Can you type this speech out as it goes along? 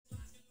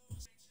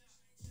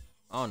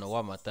I don't know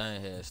why my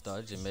thing had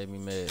started. It just made me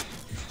mad.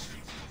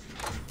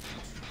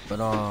 But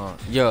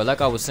yo,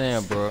 like I was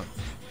saying, bro.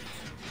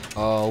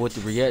 With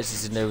the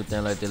reactions and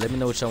everything like that. Let me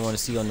know what y'all want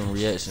to see on them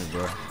reactions,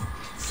 bro.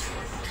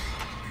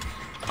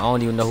 I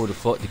don't even know who the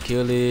fuck the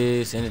kill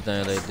is,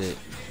 anything like that.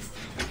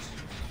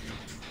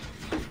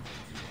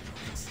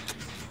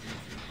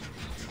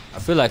 I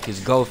feel like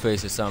it's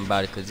Ghostface or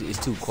somebody because it's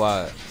too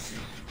quiet.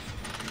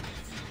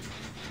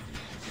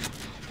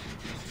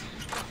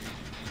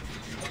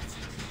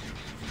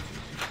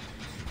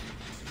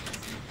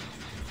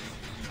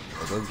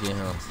 Go get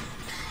him.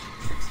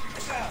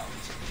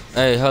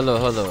 Hey,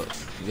 hello.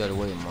 You gotta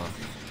wait, man.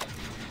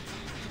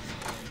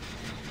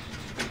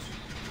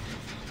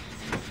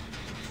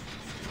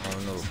 I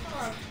don't know.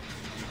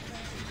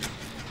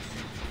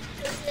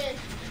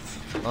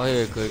 Oh,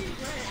 here, quick.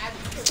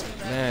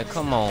 Man,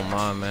 come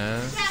on,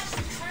 man.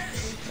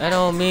 That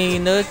don't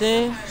mean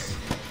nothing.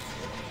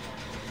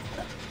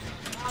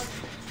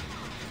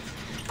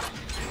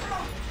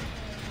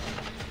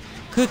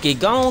 Cookie,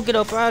 go on, get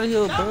up out of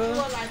here,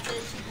 bro.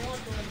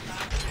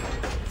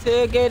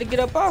 Tell Gay to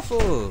get up off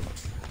of.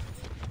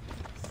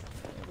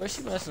 Bro,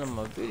 she messing up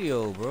my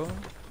video, bro.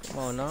 Come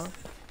on now.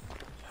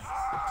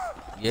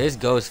 Yeah, it's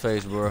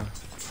Ghostface, bro.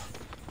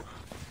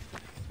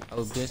 I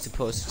was been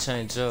supposed to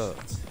change up.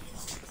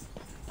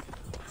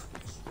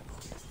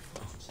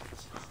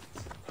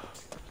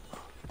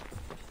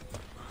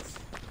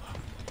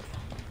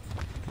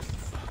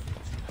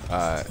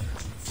 Alright.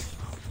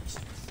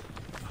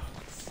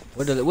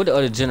 What the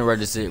other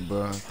generator said,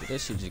 bro? That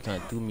shit just kinda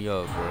threw me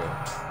off,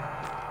 bro.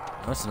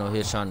 I'm sitting over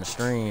here trying to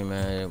stream,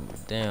 man.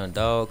 Damn,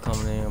 dog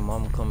coming in,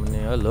 mama coming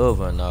in. I love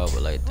her and all,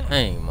 but like,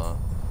 dang, man.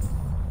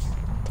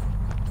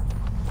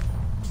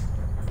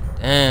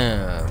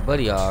 Damn,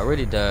 buddy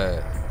already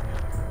died.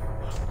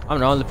 I'm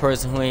the only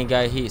person who ain't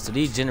got hit, so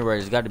these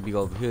generators got to be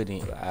over here then.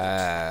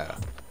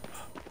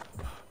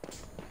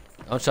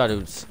 Don't try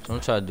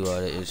to do all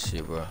that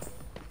shit, bro.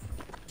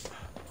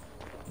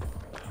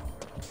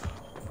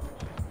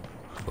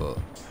 Fuck.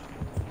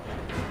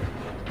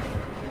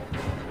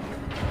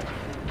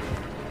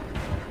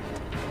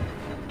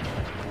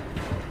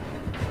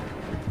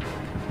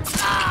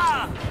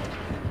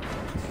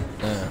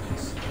 Damn.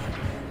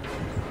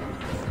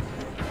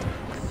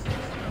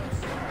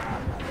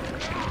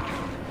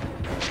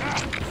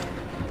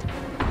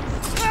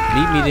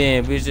 Meet me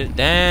then, bitch.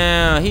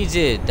 Damn, he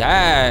just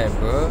died,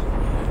 bro.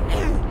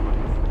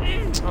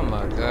 Oh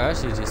my god, I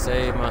should just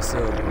save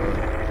myself, bro.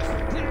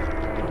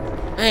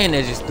 Ain't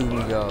that just threw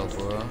me off,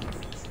 bro?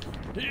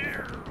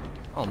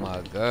 Oh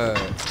my god.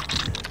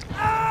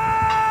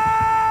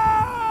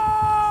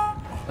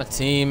 My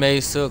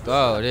teammates suck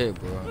all that,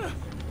 bro.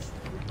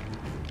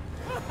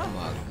 Oh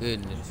my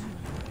goodness.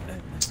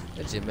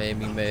 That just made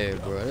me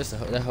mad, bro.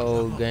 That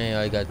whole game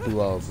I got threw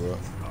off, bro.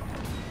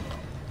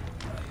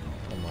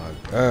 Oh my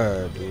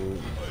god,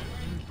 dude.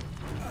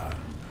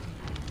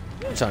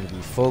 I'm trying to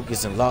be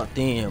focused and locked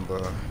in,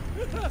 bro.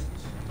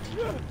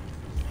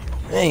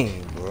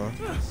 Dang, bro.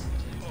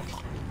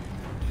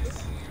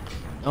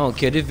 I don't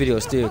care. This video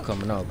is still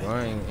coming out, bro.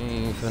 I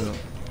ain't finna.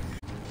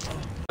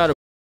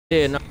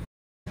 Yeah, no.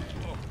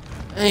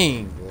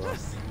 Dang, bro.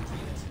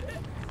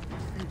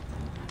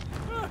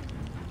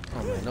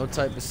 Oh man, no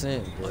type of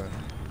sense, bro.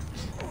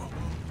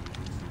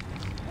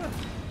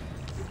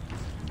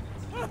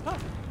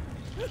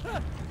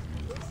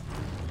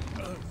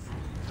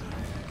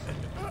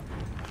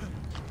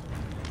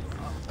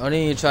 I didn't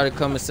even try to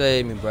come and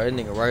save me, bro. That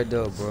nigga right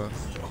there, bro.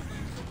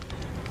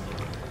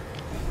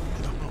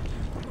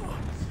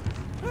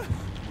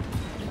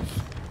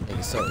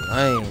 Nigga so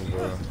lame,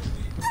 bro.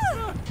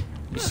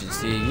 You should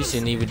see. You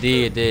shouldn't even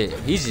did that.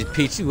 He just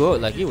picked you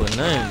up like you was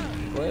nothing.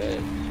 What?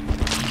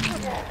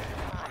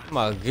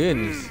 My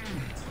goodness.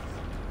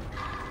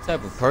 What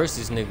type of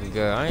person this nigga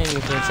got? I ain't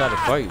even gonna try to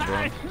fight,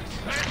 bro.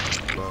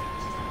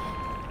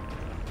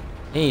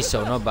 He ain't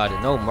show nobody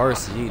no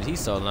mercy either. He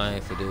so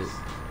lame for this.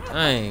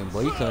 Dang,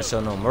 boy, you couldn't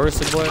show no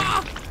mercy, boy.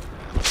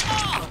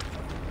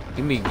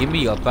 Get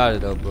me up out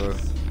of there, bro.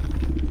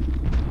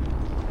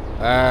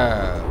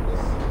 Ah, bro.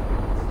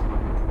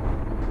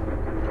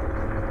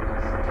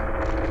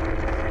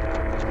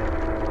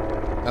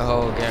 The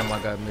whole game I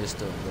got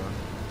messed up, bro.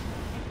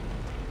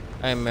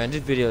 Hey, man,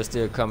 this video is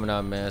still coming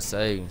out, man. So,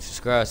 hey,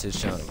 subscribe to this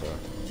channel, bro.